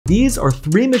These are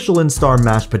 3 Michelin star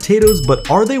mashed potatoes, but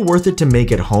are they worth it to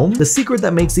make at home? The secret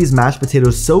that makes these mashed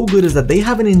potatoes so good is that they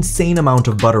have an insane amount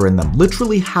of butter in them,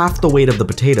 literally half the weight of the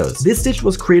potatoes. This dish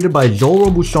was created by Joel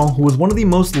Robuchon, who was one of the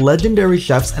most legendary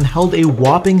chefs and held a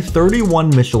whopping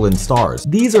 31 Michelin stars.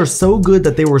 These are so good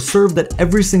that they were served at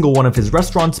every single one of his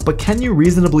restaurants, but can you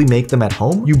reasonably make them at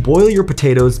home? You boil your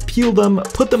potatoes, peel them,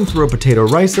 put them through a potato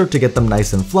ricer to get them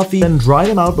nice and fluffy, then dry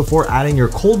them out before adding your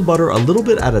cold butter a little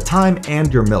bit at a time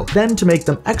and your milk. Then to make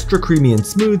them extra creamy and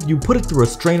smooth, you put it through a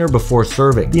strainer before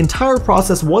serving. The entire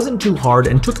process wasn't too hard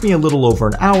and took me a little over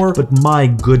an hour, but my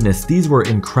goodness, these were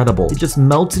incredible. It just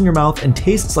melts in your mouth and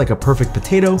tastes like a perfect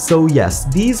potato. So yes,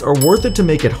 these are worth it to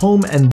make at home, and